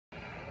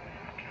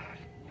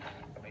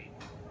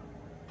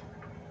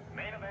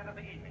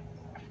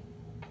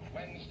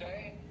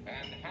say,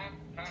 and half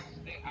past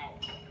the hour.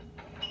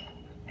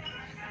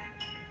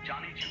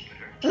 Johnny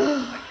Jupiter.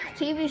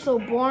 TV is so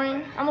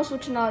boring. I'm gonna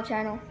switch another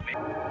channel.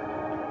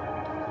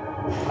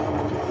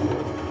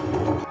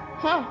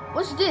 Huh?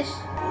 What's this?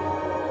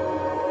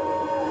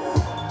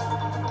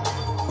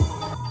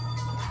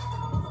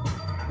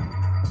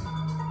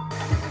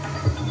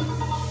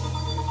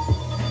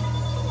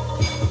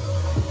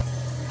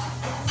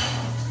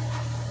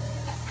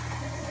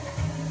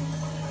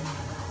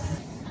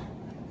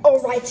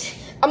 Alright,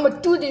 I'm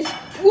gonna do this.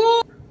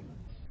 Whoa!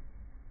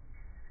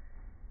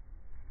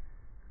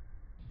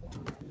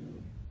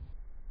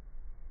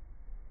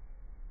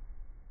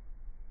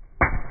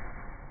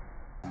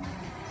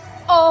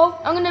 Oh,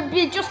 I'm gonna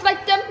be just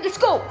like them. Let's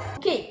go.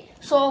 Okay,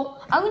 so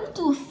I'm gonna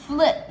do a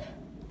flip.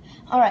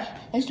 Alright,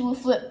 let's do a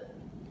flip.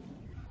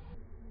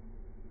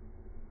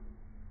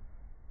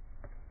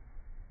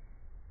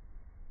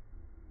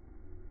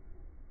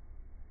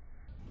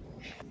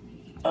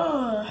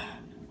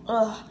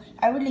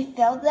 I really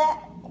felt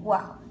that.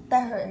 Wow,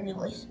 that hurt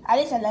anyways. At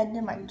least I landed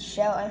in my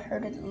shell. I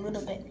hurt it a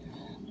little bit.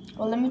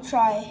 Well, let me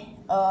try.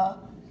 Let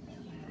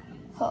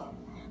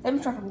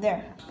me try from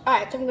there.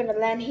 Alright, so I'm gonna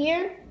land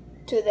here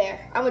to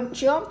there. I'm gonna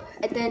jump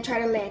and then try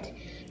to land.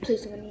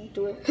 Please, I'm gonna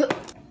do it.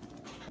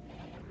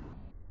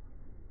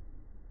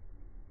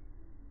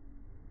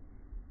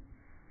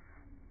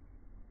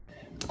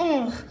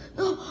 Oh,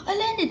 I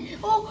landed.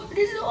 Oh,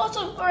 this is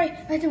awesome. All right,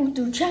 I think we'll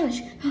do a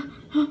challenge.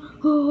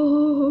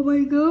 Oh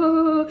my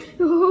god.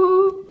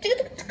 Oh.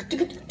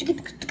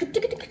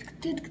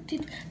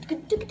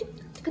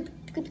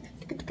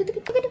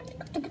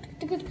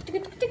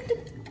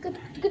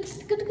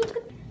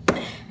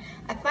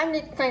 I find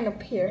it kind of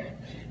up here.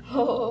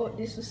 Oh,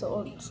 this is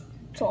so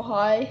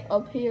high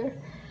up here.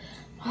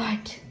 All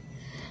right.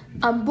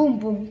 Boom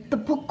boom, the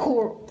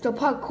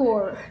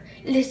parkour.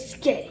 Let's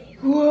get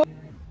it. Whoa.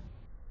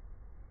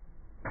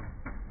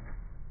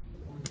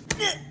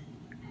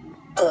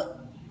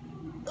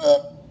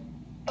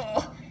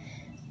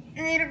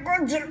 Need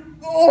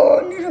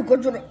to go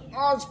to the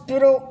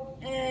hospital.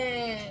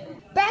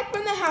 Back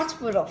from the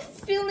hospital,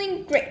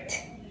 feeling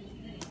great.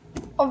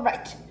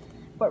 Alright,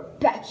 we're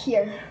back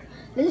here.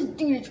 Let's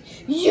do this.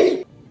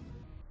 Yeah.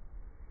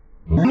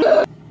 I'm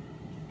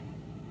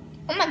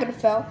not gonna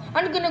fail.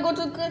 I'm gonna go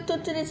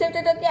to the center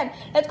again.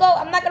 Let's go.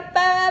 I'm not gonna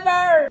fail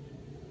ever.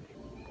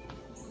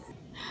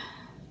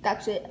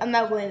 That's it. I'm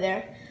not going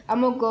there.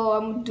 I'm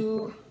gonna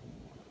do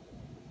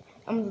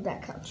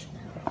that couch.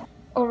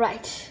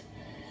 Alright.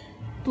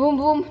 Boom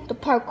boom, the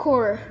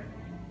parkour.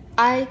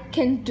 I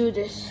can do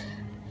this.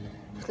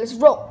 Let's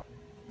roll.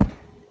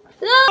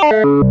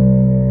 Oh!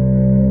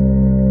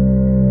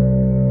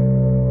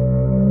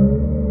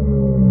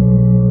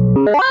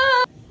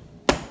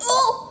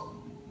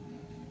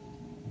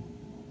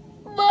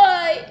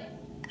 My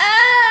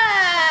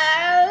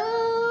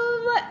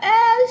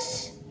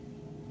ass!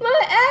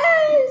 My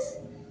ass!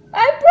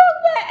 I broke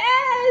my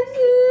ass!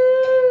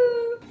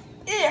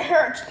 It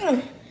hurts.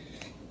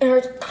 It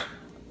hurts.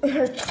 It hurts.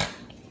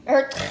 It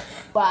hurts.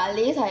 Well, at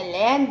least I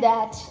landed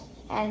that,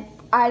 and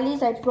at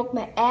least I broke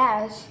my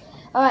ass.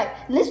 Alright,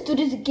 let's do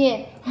this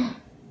again,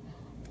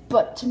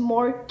 but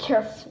more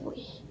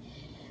carefully.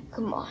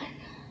 Come on,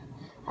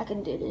 I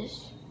can do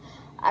this.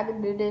 I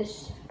can do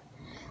this.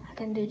 I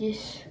can do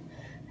this.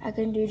 I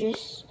can do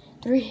this.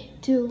 3,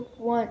 2,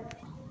 1.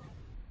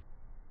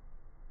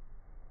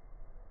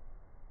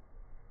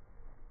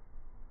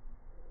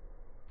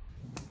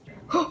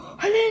 Oh,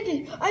 I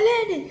landed! I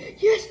landed!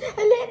 Yes,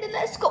 I landed!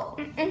 Let's go!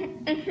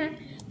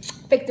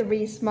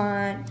 Victory is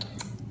mine.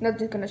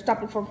 Nothing's gonna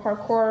stop me from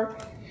parkour.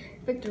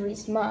 Victory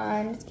is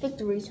mine.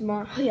 Victory is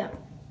mine. Oh, yeah.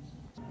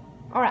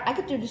 Alright, I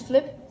can do this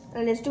flip,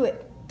 and let's do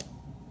it.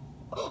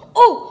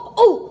 Oh!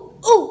 Oh!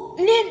 Oh!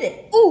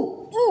 Landed!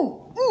 Ooh!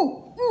 Ooh!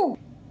 Ooh! Ooh!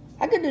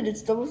 I can do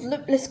this double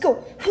flip. Let's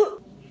go!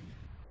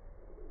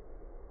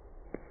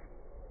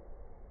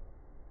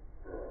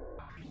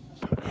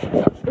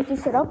 Is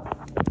this set up?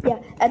 Yeah,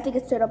 I think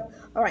it's set up.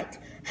 Alright.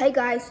 Hey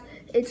guys,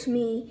 it's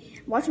me.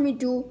 Watch me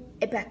do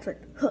a backflip.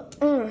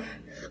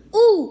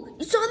 Ooh,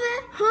 you saw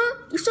that? Huh?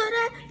 You saw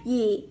that?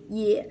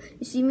 Yeah.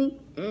 You see me?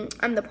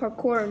 I'm the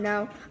parkourer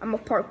now. I'm a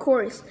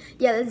parkourist.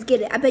 Yeah, let's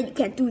get it. I bet you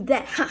can't do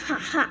that. Ha ha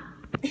ha.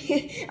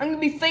 I'm gonna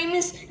be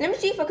famous. Let me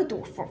see if I can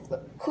do a front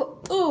flip.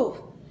 Ooh.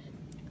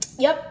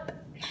 Yep.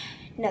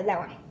 No, that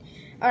one.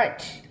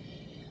 Alright.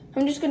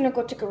 I'm just gonna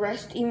go take a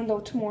rest even though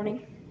it's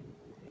morning.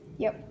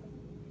 Yep.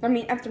 I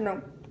mean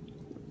afternoon.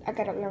 I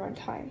gotta learn on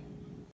time.